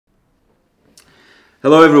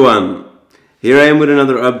Hello everyone! Here I am with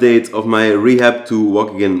another update of my Rehab to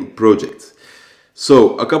Walk Again project.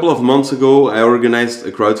 So, a couple of months ago I organized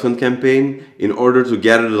a crowdfund campaign in order to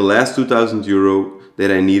gather the last €2,000 that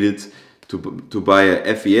I needed to buy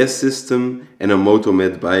a FES system and a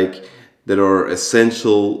MotoMed bike that are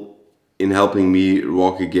essential in helping me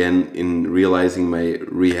walk again in realizing my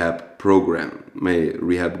rehab program, my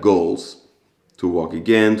rehab goals to walk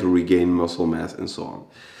again, to regain muscle mass and so on.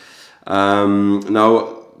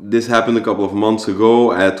 Now, this happened a couple of months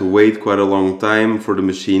ago. I had to wait quite a long time for the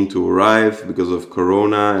machine to arrive because of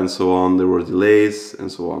Corona and so on. There were delays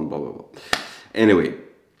and so on, blah, blah, blah. Anyway,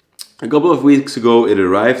 a couple of weeks ago it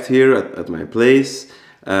arrived here at my place,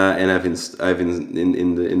 and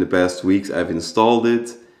in the past weeks I've installed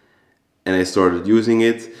it and I started using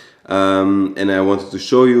it. And I wanted to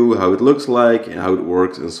show you how it looks like and how it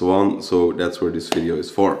works and so on. So that's what this video is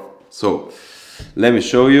for. So let me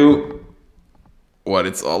show you what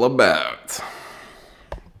it's all about.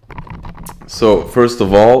 So first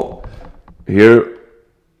of all, here,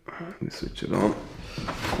 let me switch it on.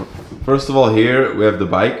 First of all, here we have the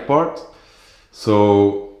bike part.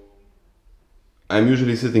 So I'm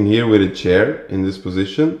usually sitting here with a chair in this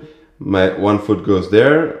position. My one foot goes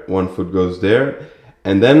there, one foot goes there,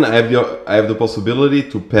 and then I have the possibility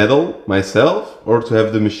to pedal myself or to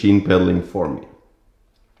have the machine pedaling for me.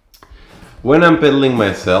 When I'm pedaling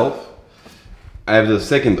myself, I have the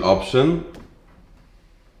second option,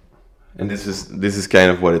 and this is kind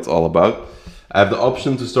of what it's all about. I have the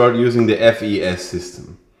option to start using the FES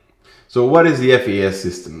system. So what is the FES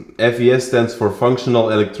system? FES stands for Functional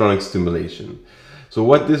Electronic Stimulation. So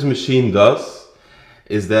what this machine does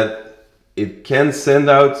is that it can send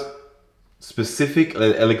out specific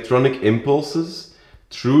electronic impulses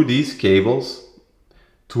through these cables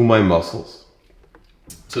to my muscles.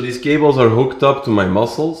 So these cables are hooked up to my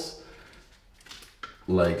muscles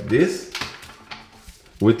like this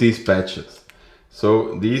with these patches.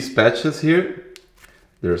 So these patches here,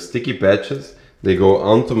 they're sticky patches. They go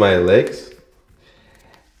onto my legs,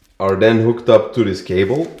 are then hooked up to this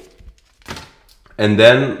cable, and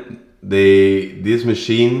then this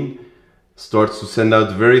machine starts to send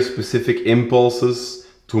out very specific impulses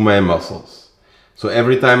to my muscles. So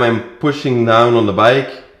every time I'm pushing down on the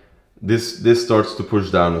bike, this starts to push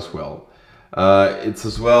down as well. It's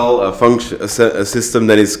as well a system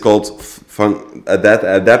that is called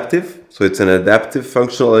adaptive. So it's an adaptive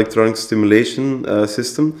functional electronic stimulation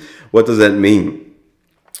system. What does that mean?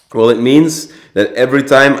 Well, it means that every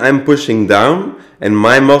time I'm pushing down and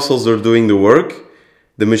my muscles are doing the work,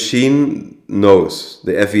 the machine knows,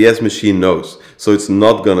 the FES machine knows. So it's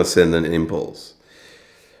not gonna send an impulse.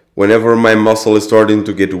 Whenever my muscle is starting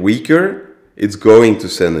to get weaker, it's going to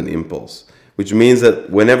send an impulse. Which means that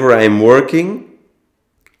whenever I'm working.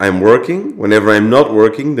 Whenever I'm not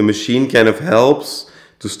working, the machine kind of helps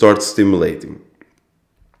to start stimulating.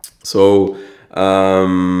 So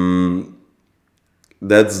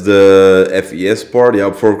that's the FES part. Yeah,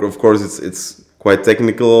 of course it's quite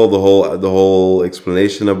technical. The whole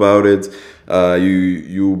explanation about it.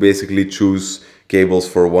 You basically choose cables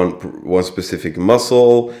for one specific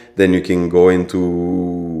muscle. Then you can go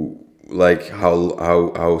into like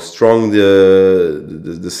how strong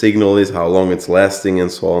the signal is, how long it's lasting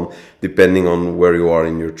and so on, depending on where you are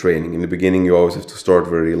in your training. In the beginning you always have to start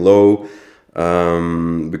very low,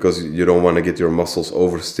 because you don't want to get your muscles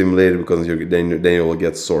overstimulated, because then you will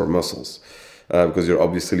get sore muscles, because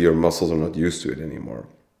obviously your muscles are not used to it anymore.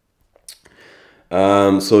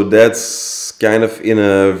 So that's kind of in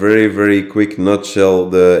a very quick nutshell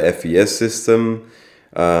the FES system.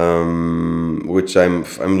 Which I'm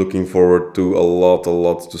looking forward to a lot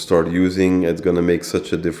to start using. It's gonna make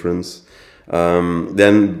such a difference.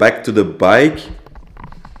 Then back to the bike.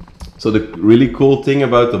 So the really cool thing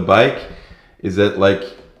about the bike is that, like,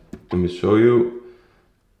 let me show you.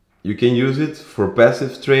 You can use it for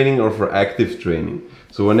passive training or for active training.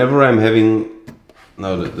 So whenever I'm having,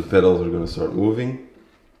 now that the pedals are gonna start moving.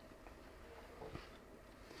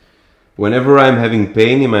 Whenever I'm having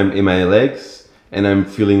pain in my legs, and I'm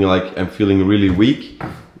feeling really weak,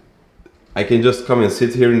 I can just come and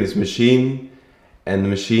sit here in this machine, and the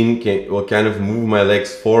machine will kind of move my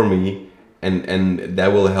legs for me, and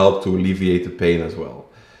that will help to alleviate the pain as well.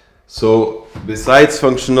 So besides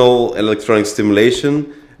functional electronic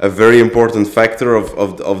stimulation, a very important factor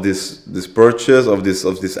of this purchase, of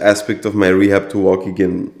this aspect of my Rehab to Walk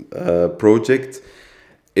Again project,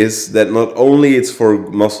 is that not only it's for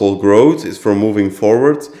muscle growth, it's for moving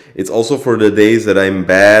forward, it's also for the days that I'm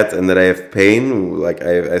bad and that I have pain, like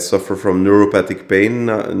I suffer from neuropathic pain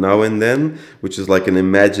now and then, which is like an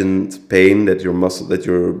imagined pain that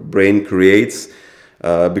your brain creates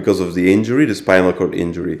because of the injury, the spinal cord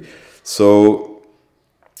injury. So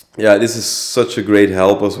yeah, this is such a great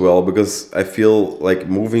help as well, because I feel like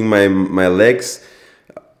moving my legs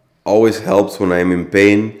always helps when I'm in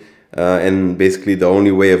pain, and basically the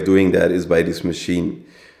only way of doing that is by this machine.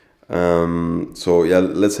 So yeah,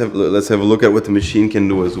 let's have a look at what the machine can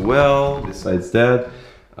do as well. Besides that,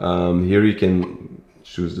 here you can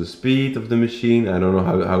choose the speed of the machine. I don't know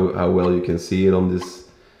how well you can see it on this,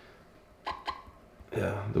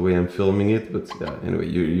 yeah, the way I'm filming it, but yeah, anyway,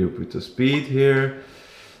 you put the speed here,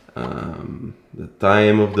 the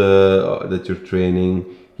time of that you're training.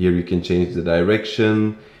 Here you can change the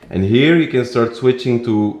direction, and here you can start switching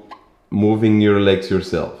to moving your legs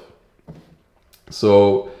yourself.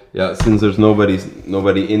 So yeah, since there's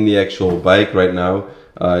nobody in the actual bike right now,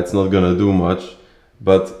 it's not gonna do much.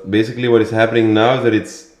 But basically what is happening now is that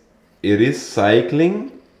it is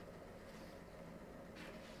cycling.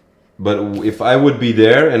 But if I would be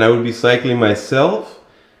there and I would be cycling myself,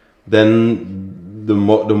 then the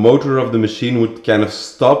motor of the machine would kind of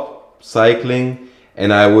stop cycling,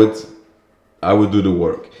 and I would do the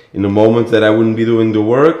work. In the moment that I wouldn't be doing the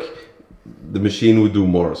work, the machine would do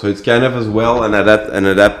more. So it's kind of as well an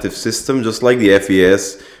adaptive system, just like the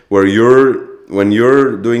FES, where when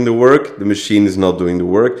you're doing the work, the machine is not doing the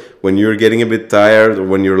work. When you're getting a bit tired, or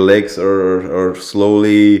when your legs are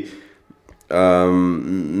slowly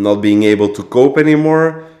not being able to cope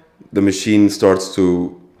anymore, the machine starts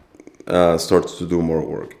to do more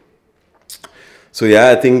work. So yeah,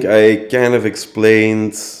 I think I kind of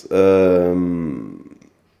explained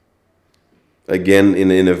again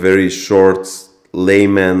in a very short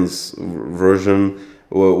layman's version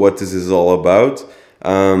what this is all about.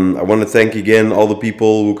 I want to thank again all the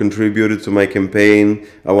people who contributed to my campaign.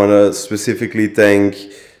 I want to specifically thank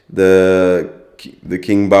the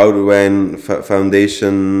King Boudewijn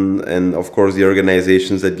Foundation, and of course the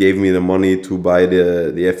organizations that gave me the money to buy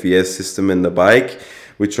the FES system and the bike,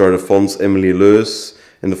 which are the Fonds Emily Leus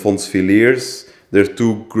and the Fonds Villiers. They're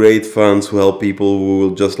two great funds who help people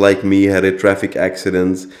who, just like me, had a traffic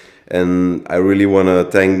accident, and I really want to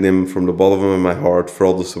thank them from the bottom of my heart for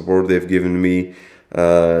all the support they've given me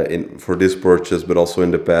for this purchase, but also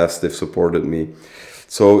in the past they've supported me.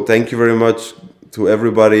 So thank you very much to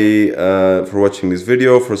everybody for watching this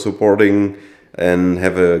video, for supporting, and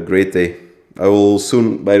have a great day. I will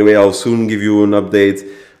soon, by the way, I'll soon give you an update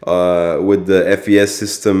with the FES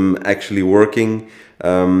system actually working.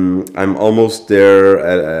 I'm almost there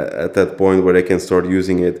at that point where I can start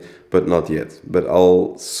using it, but not yet. But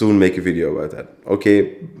I'll soon make a video about that.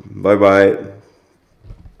 Okay, bye bye.